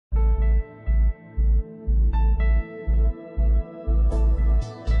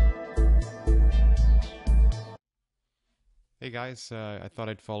guys, I thought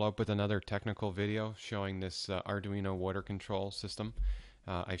I'd follow up with another technical video showing this Arduino water control system.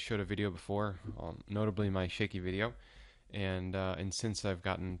 I showed a video before, notably my shaky video, and since I've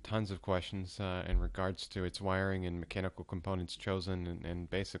gotten tons of questions in regards to its wiring and mechanical components chosen, and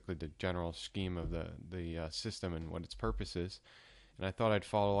basically the general scheme of the system and what its purpose is, and I thought I'd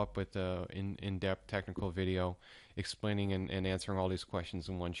follow up with an in-depth technical video explaining and answering all these questions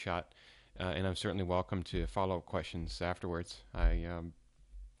in one shot. And I'm certainly welcome to follow-up questions afterwards. I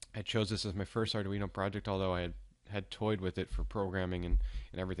chose this as my first Arduino project, although I had toyed with it for programming and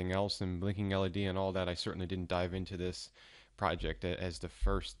everything else, and blinking LED and all that. I certainly didn't dive into this project as the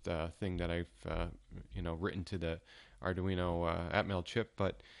first thing that I've written to the Arduino Atmel chip,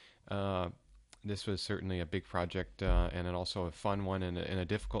 but this was certainly a big project and also a fun one and a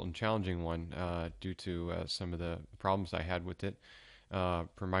difficult and challenging one due to some of the problems I had with it.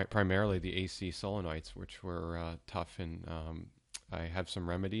 Primarily the AC solenoids, which were tough, and I have some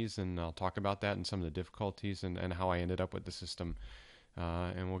remedies, and I'll talk about that and some of the difficulties and how I ended up with the system,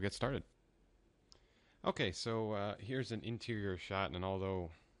 and we'll get started. Okay, so here's an interior shot, and although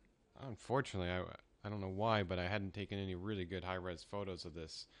unfortunately I don't know why, but I hadn't taken any really good high-res photos of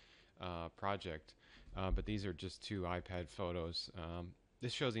this project, but these are just two iPad photos.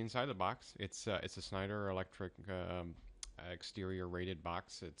 This shows the inside of the box. It's a Schneider Electric exterior rated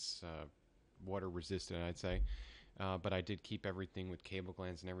box. It's water resistant, I'd say, but I did keep everything with cable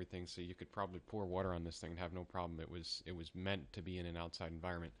glands and everything, so you could probably pour water on this thing and have no problem. It was meant to be in an outside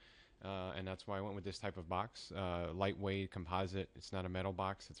environment, and that's why I went with this type of box. Lightweight composite. It's not a metal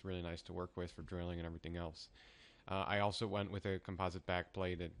box. It's really nice to work with for drilling and everything else. I also went with a composite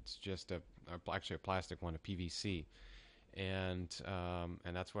backplate. It's just actually a plastic one, a PVC, and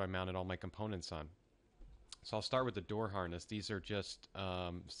that's what I mounted all my components on. So I'll start with the door harness. These are just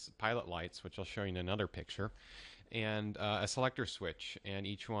pilot lights, which I'll show you in another picture, and a selector switch. And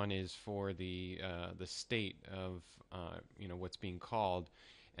each one is for the state of what's being called.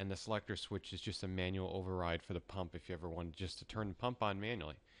 And the selector switch is just a manual override for the pump if you ever wanted just to turn the pump on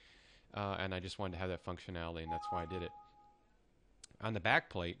manually. And I just wanted to have that functionality, and that's why I did it. On the back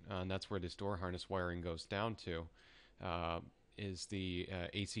plate, and that's where this door harness wiring goes down to, is the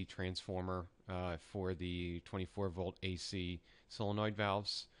AC transformer for the 24-volt AC solenoid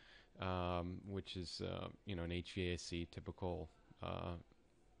valves, which is an HVAC typical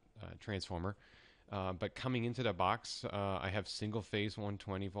transformer. But coming into the box, I have single phase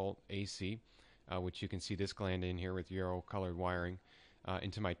 120-volt AC, which you can see this gland in here with Euro colored wiring.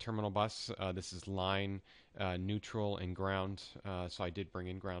 Into my terminal bus, this is line, neutral, and ground, so I did bring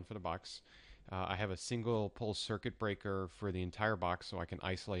in ground for the box. I have a single pole circuit breaker for the entire box, so I can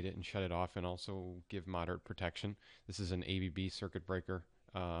isolate it and shut it off and also give moderate protection. This is an ABB circuit breaker.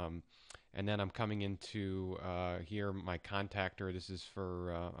 And then I'm coming into here, my contactor. This is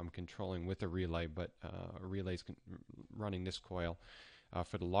for, I'm controlling with a relay, but a relay's running this coil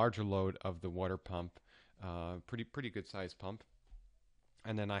for the larger load of the water pump. Pretty good size pump.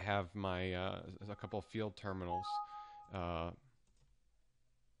 And then I have my a couple of field terminals.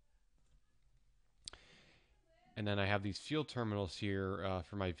 And then I have these field terminals here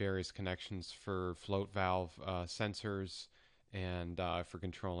for my various connections for float valve sensors, and for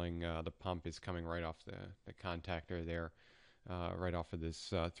controlling the pump is coming right off the contactor there, right off of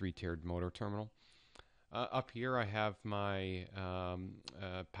this three-tiered motor terminal. Up here I have my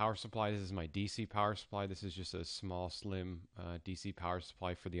power supply. This is my DC power supply. This is just a small, slim DC power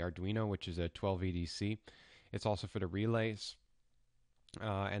supply for the Arduino, which is a 12 VDC. It's also for the relays.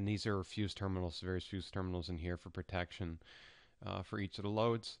 And these are fuse terminals, various fuse terminals in here for protection for each of the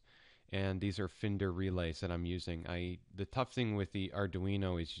loads. And these are Finder relays that I'm using. The tough thing with the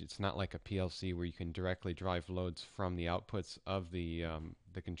Arduino is it's not like a PLC where you can directly drive loads from the outputs of the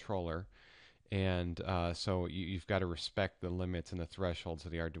controller. And so you've got to respect the limits and the thresholds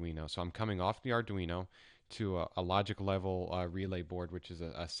of the Arduino. So I'm coming off the Arduino to a logic level relay board, which is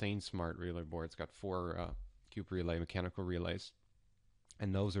a SaneSmart relay board. It's got 4 cube relay mechanical relays.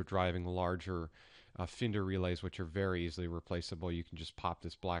 And those are driving larger Finder relays, which are very easily replaceable. You can just pop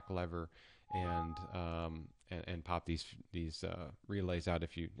this black lever and pop these relays out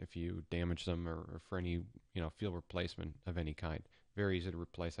if you damage them or for any field replacement of any kind. Very easy to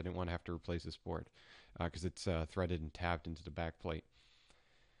replace. I didn't want to have to replace this board because it's threaded and tabbed into the back plate.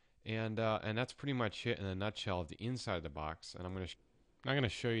 And that's pretty much it in a nutshell of the inside of the box. And I'm going to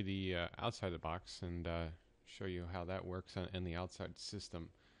show you the outside of the box and show you how that works in the outside system.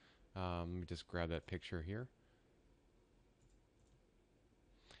 Let me just grab that picture here.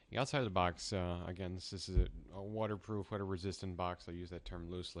 The outside of the box, again, this is a waterproof, water-resistant box. I use that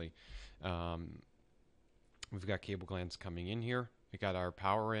term loosely. We've got cable glands coming in here. We got our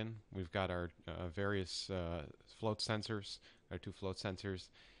power in. We've got our various float sensors, our two float sensors,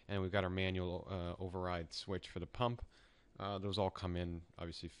 and we've got our manual override switch for the pump. Those all come in,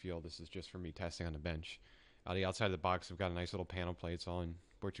 obviously, field. This is just for me testing on the bench. The outside of the box, we've got a nice little panel plate. It's all in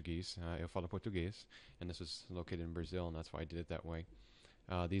Portuguese. Eu falo português. And this is located in Brazil, and that's why I did it that way.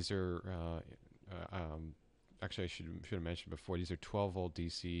 These are actually, I should have mentioned before, these are 12-volt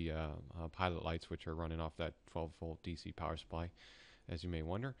DC pilot lights, which are running off that 12-volt DC power supply, as you may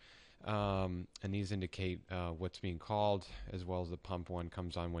wonder. And these indicate what's being called, as well as the pump one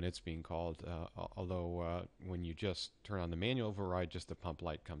comes on when it's being called. Although when you just turn on the manual override, just the pump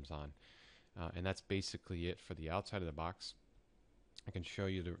light comes on. And that's basically it for the outside of the box. I can show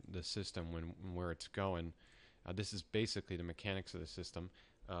you the system where it's going. This is basically the mechanics of the system.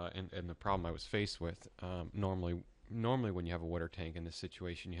 And the problem I was faced with. Normally when you have a water tank in this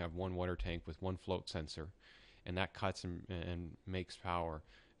situation, you have one water tank with one float sensor, and that cuts and makes power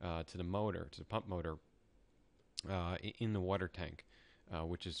to the motor, to the pump motor in the water tank,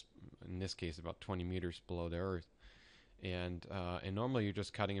 which is in this case about 20 meters below the earth. And normally you're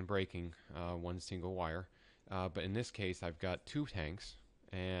just cutting and breaking one single wire, but in this case I've got two tanks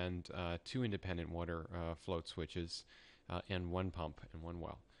and two independent water float switches. And one pump and one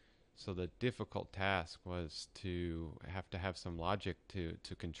well. So the difficult task was to have some logic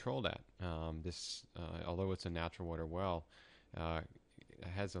to control that. Although it's a natural water well, it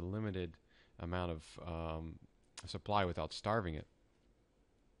has a limited amount of supply without starving it.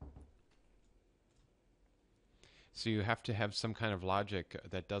 So you have to have some kind of logic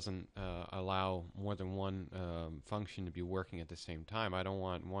that doesn't allow more than one function to be working at the same time. I don't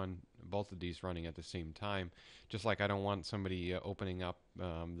want both of these running at the same time. Just like I don't want somebody opening up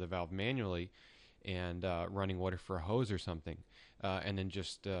the valve manually and running water for a hose or something, and then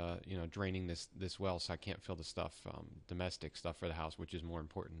just draining this well so I can't fill the stuff, domestic stuff for the house, which is more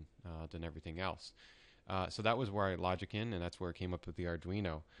important than everything else. So that was where I logic in, and that's where I came up with the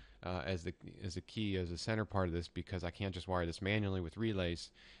Arduino as a key, as a center part of this, because I can't just wire this manually with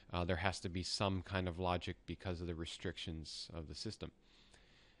relays. There has to be some kind of logic because of the restrictions of the system.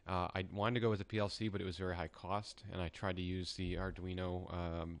 I wanted to go with the PLC, but it was very high cost, and I tried to use the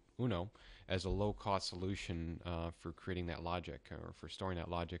Arduino Uno as a low-cost solution for creating that logic, or for storing that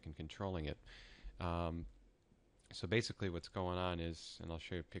logic and controlling it. So basically what's going on is, and I'll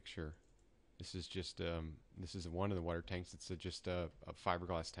show you a picture. This is just this is one of the water tanks. It's just a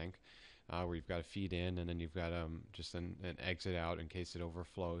fiberglass tank where you've got a feed in, and then you've got just an exit out in case it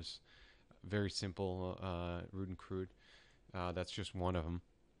overflows. Very simple, rude and crude. That's just one of them.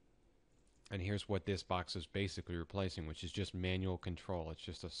 And here's what this box is basically replacing, which is just manual control. It's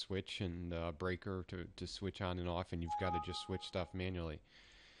just a switch and a breaker to switch on and off, and you've got to just switch stuff manually.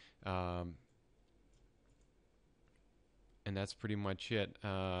 And that's pretty much it.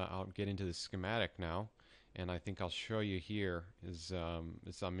 I'll get into the schematic now, and I think I'll show you here is I'm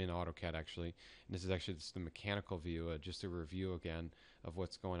in AutoCAD actually, and this is the mechanical view, just a review again of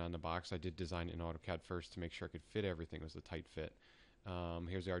what's going on in the box. I did design it in AutoCAD first to make sure I could fit everything. It was a tight fit.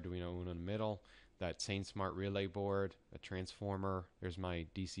 Here's the Arduino Uno in the middle, that SaneSmart relay board, a transformer. There's my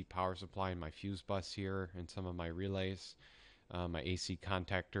DC power supply and my fuse bus here, and some of my relays, my AC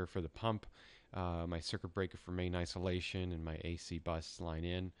contactor for the pump. My circuit breaker for main isolation, and my AC bus line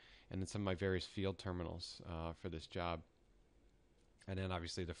in, and then some of my various field terminals for this job. And then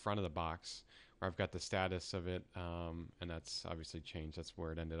obviously the front of the box where I've got the status of it, and that's obviously changed. That's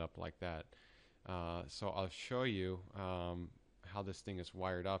where it ended up like that. So I'll show you how this thing is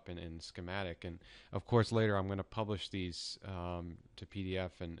wired up in schematic, and of course later I'm going to publish these to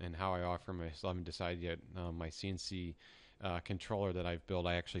PDF and how I offer them. I still haven't decided yet. My CNC controller that I've built,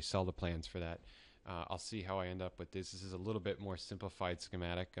 I actually sell the plans for that. I'll see how I end up with this. This is a little bit more simplified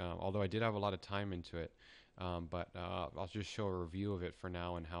schematic, although I did have a lot of time into it. But I'll just show a review of it for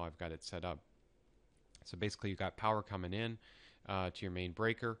now and how I've got it set up. So basically you've got power coming in to your main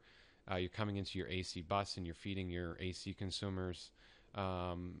breaker. You're coming into your AC bus and you're feeding your AC consumers.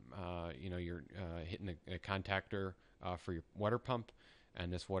 You're hitting a contactor for your water pump.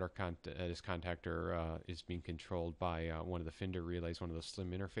 And this this contactor is being controlled by one of the Finder relays, one of the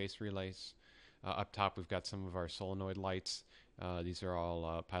slim interface relays. Up top, we've got some of our solenoid lights. These are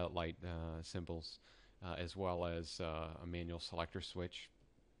all pilot light symbols, as well as a manual selector switch.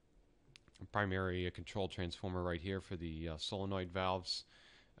 A primary control transformer right here for the solenoid valves,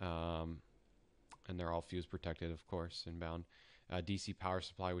 and they're all fuse protected, of course, inbound. DC power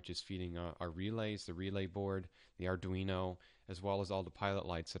supply, which is feeding our relays, the relay board, the Arduino, as well as all the pilot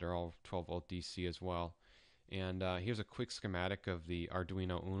lights that are all 12-volt DC as well. And here's a quick schematic of the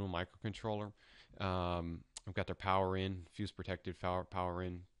Arduino Uno microcontroller. I've got their power in, fuse protected power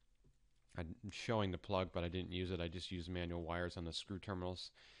in. I'm showing the plug, but I didn't use it. I just used manual wires on the screw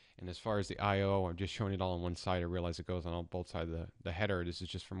terminals. And as far as the I/O, I'm just showing it all on one side. I realize it goes on both sides of the header. This is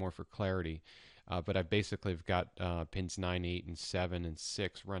just for more for clarity. But I basically have got pins 9, 8, and 7, and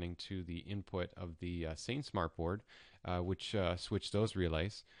 6 running to the input of the Sane Smart board, which switch those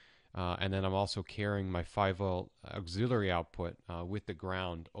relays. And then I'm also carrying my 5-volt auxiliary output with the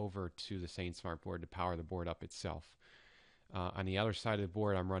ground over to the Sane Smart board to power the board up itself. On the other side of the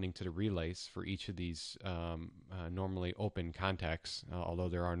board, I'm running to the relays for each of these normally open contacts, although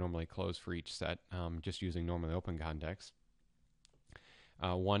there are normally closed for each set, just using normally open contacts.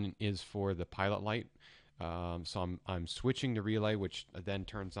 One is for the pilot light. So I'm switching the relay, which then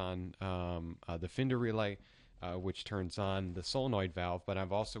turns on the fender relay, which turns on the solenoid valve, but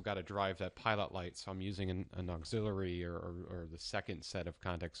I've also got to drive that pilot light, so I'm using an auxiliary or the second set of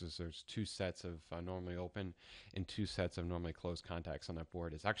contacts. There's two sets of normally open and two sets of normally closed contacts on that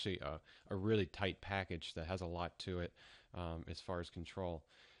board. It's actually a really tight package that has a lot to it as far as control.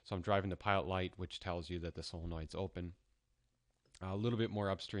 So I'm driving the pilot light, which tells you that the solenoid's open. A little bit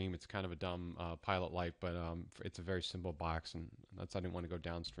more upstream, it's kind of a dumb pilot light, but it's a very simple box, and I didn't want to go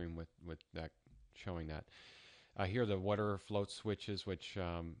downstream with that, showing that. Here are the water float switches, which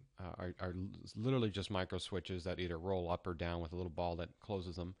are literally just micro switches that either roll up or down with a little ball that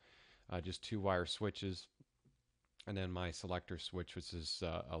closes them. Just 2-wire switches. And then my selector switch, which is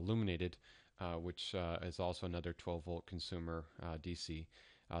illuminated, which is also another 12-volt consumer DC.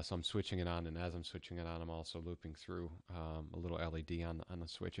 So I'm switching it on, and as I'm switching it on, I'm also looping through a little LED on the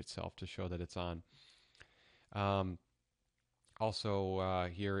switch itself to show that it's on. Also,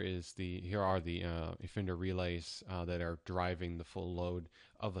 here are the fender relays that are driving the full load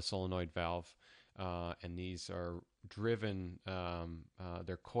of a solenoid valve, and these are driven.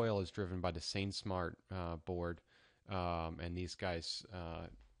 Their coil is driven by the Sane Smart board, and these guys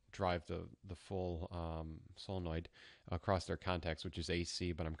drive the full solenoid across their contacts, which is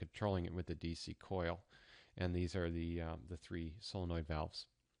AC, but I'm controlling it with the DC coil. And these are the 3 solenoid valves,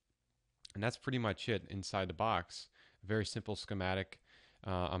 and that's pretty much it inside the box. Very simple schematic.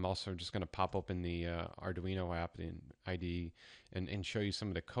 I'm also just going to pop open the Arduino app, the IDE, and show you some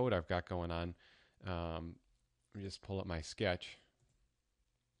of the code I've got going on. Let me just pull up my sketch.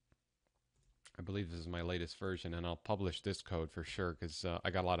 I believe this is my latest version, and I'll publish this code for sure because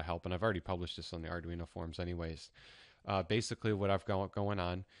I got a lot of help, and I've already published this on the Arduino forums anyways. Basically, what I've got going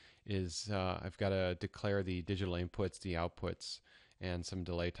on is I've got to declare the digital inputs, the outputs, and some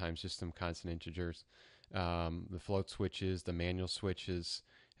delay times, just some constant integers. The float switches, the manual switches,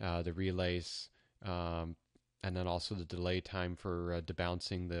 the relays, and then also the delay time for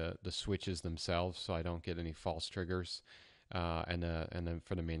debouncing the switches themselves, so I don't get any false triggers, and then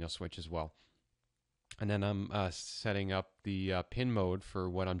for the manual switch as well. And then I'm setting up the pin mode for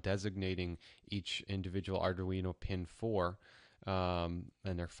what I'm designating each individual Arduino pin for, and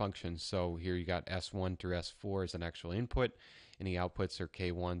their functions. So here you got S1 through S4 as an actual input, and the outputs are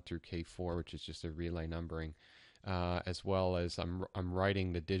K1 through K4, which is just a relay numbering, as well as I'm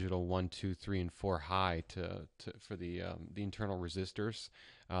writing the digital 1, 2, 3, and 4 high for the internal resistors.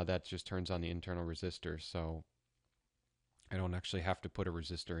 That just turns on the internal resistors, so I don't actually have to put a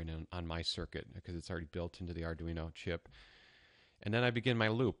resistor in on my circuit because it's already built into the Arduino chip. And then I begin my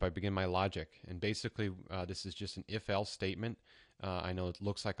loop. I begin my logic. And basically, this is just an if-else statement. I know it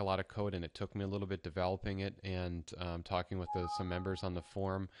looks like a lot of code, and it took me a little bit developing it and talking with some members on the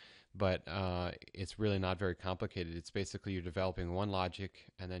forum. But it's really not very complicated. It's basically you're developing one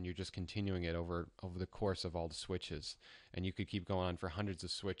logic, and then you're just continuing it over the course of all the switches. And you could keep going on for hundreds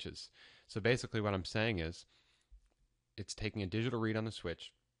of switches. So basically what I'm saying is it's taking a digital read on the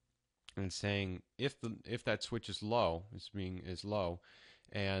switch, and it's saying if that switch is low, is low,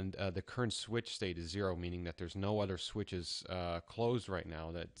 and the current switch state is 0, meaning that there's no other switches closed right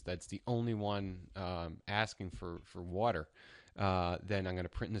now. That's the only one asking for water. Then I'm going to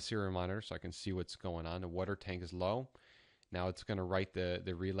print in the serial monitor so I can see what's going on. The water tank is low. Now it's going to write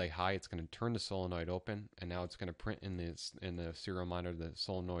the relay high. It's going to turn the solenoid open, and now it's going to print in the serial monitor the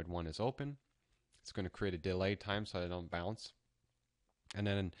solenoid 1 is open. It's going to create a delay time so I don't bounce, and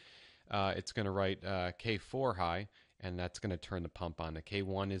then it's going to write K4 high, and that's going to turn the pump on. The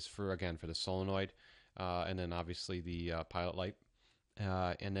K1 is for the solenoid, and then obviously the pilot light,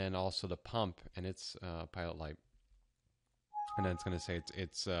 and then also the pump and its pilot light, and then it's going to say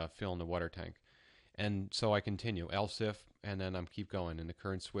it's filling the water tank. and so I continue else if, and then I'm keep going. And the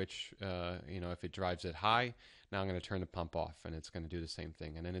current switch, if it drives it high, now I'm going to turn the pump off, and it's going to do the same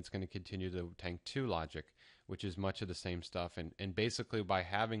thing. And then it's going to continue the tank 2 logic, which is much of the same stuff. And basically by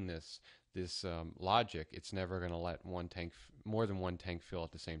having this logic, it's never going to let more than one tank fill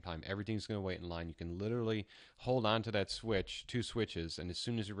at the same time. Everything's going to wait in line. You can literally hold on to that switch, 2 switches, and as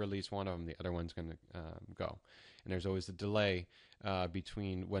soon as you release one of them, the other one's going to go. And there's always a delay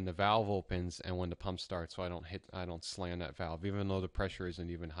between when the valve opens and when the pump starts, so I don't slam that valve, even though the pressure isn't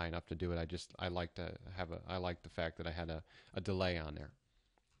even high enough to do it. I like the fact that I had a delay on there.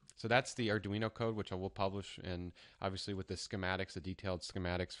 So that's the Arduino code, which I will publish, and obviously with the schematics, the detailed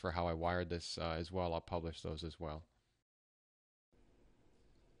schematics for how I wired this as well, I'll publish those as well.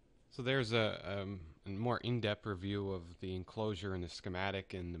 So there's a more in-depth review of the enclosure and the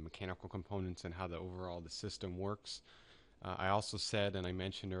schematic and the mechanical components and how the system works. I also said, and I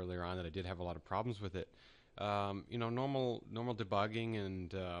mentioned earlier on, that I did have a lot of problems with it. Normal debugging and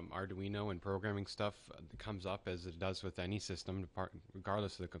Arduino and programming stuff comes up as it does with any system,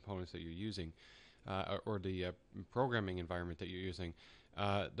 regardless of the components that you're using or the programming environment that you're using.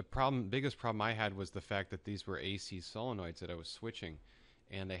 Biggest problem I had was the fact that these were AC solenoids that I was switching,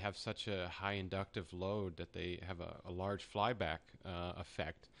 and they have such a high inductive load that they have a large flyback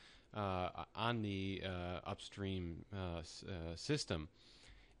effect on the upstream system.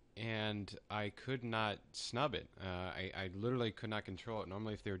 And I could not snub it. I literally could not control it.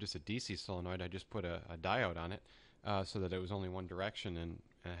 Normally, if they were just a DC solenoid, I just put a diode on it so that it was only one direction and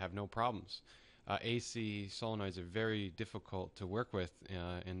have no problems. AC solenoids are very difficult to work with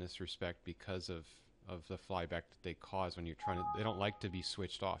in this respect because of the flyback that they cause when you're they don't like to be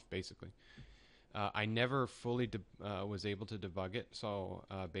switched off, basically. I never fully was able to debug it, so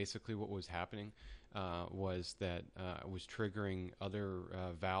basically what was happening was that I was triggering other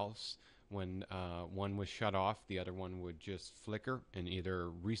valves. When one was shut off, the other one would just flicker and either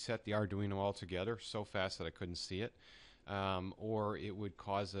reset the Arduino altogether so fast that I couldn't see it, or it would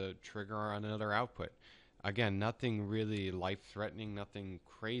cause a trigger on another output. Again, nothing really life-threatening, nothing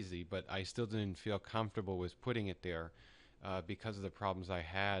crazy, but I still didn't feel comfortable with putting it there because of the problems I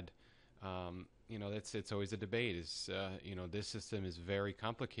had. It's always a debate. This system is very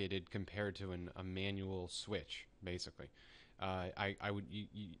complicated compared to a manual switch, basically.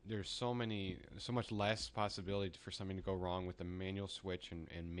 There's so much less possibility for something to go wrong with a manual switch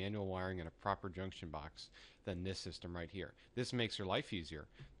and manual wiring and a proper junction box than this system right here. This makes your life easier,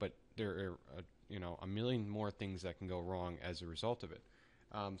 but there are a million more things that can go wrong as a result of it.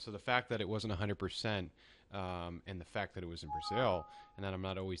 So the fact that it wasn't 100%, and the fact that it was in Brazil, and that I'm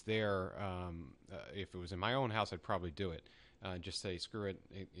not always there, if it was in my own house, I'd probably do it. Just say, screw it,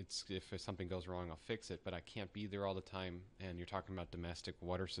 if something goes wrong, I'll fix it, but I can't be there all the time, and you're talking about domestic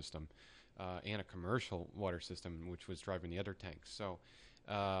water system and a commercial water system, which was driving the other tanks. So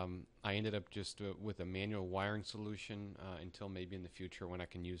I ended up just with a manual wiring solution until maybe in the future when I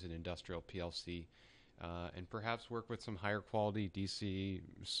can use an industrial PLC and perhaps work with some higher quality DC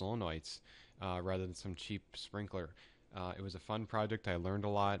solenoids rather than some cheap sprinkler. It was a fun project. I learned a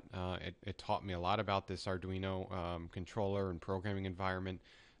lot. It taught me a lot about this Arduino controller and programming environment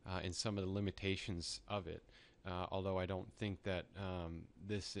and some of the limitations of it. Although I don't think that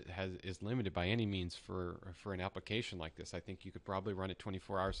this is limited by any means for an application like this. I think you could probably run it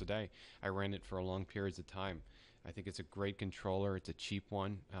 24 hours a day. I ran it for long periods of time. I think it's a great controller. It's a cheap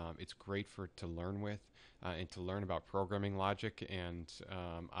one. It's great to learn with and to learn about programming logic and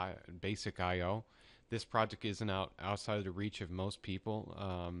basic I/O. This project isn't outside of the reach of most people.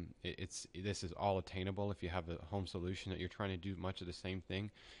 This is all attainable if you have a home solution that you're trying to do much of the same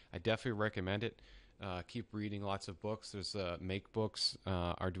thing. I definitely recommend it. Keep reading lots of books. There's Make books,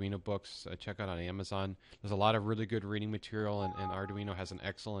 Arduino books. Check out on Amazon. There's a lot of really good reading material, and Arduino has an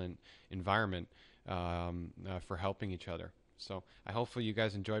excellent environment for helping each other. So hopefully you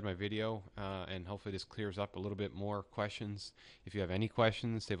guys enjoyed my video, and hopefully this clears up a little bit more questions. If you have any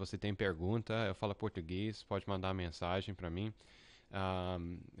questions, se você tem pergunta, eu falo português, pode mandar mensagem para mim.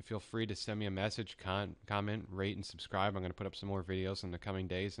 Feel free to send me a message, comment, rate, and subscribe. I'm going to put up some more videos in the coming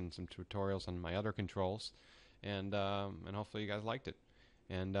days and some tutorials on my other controls, and hopefully you guys liked it.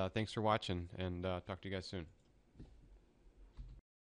 And thanks for watching, and talk to you guys soon.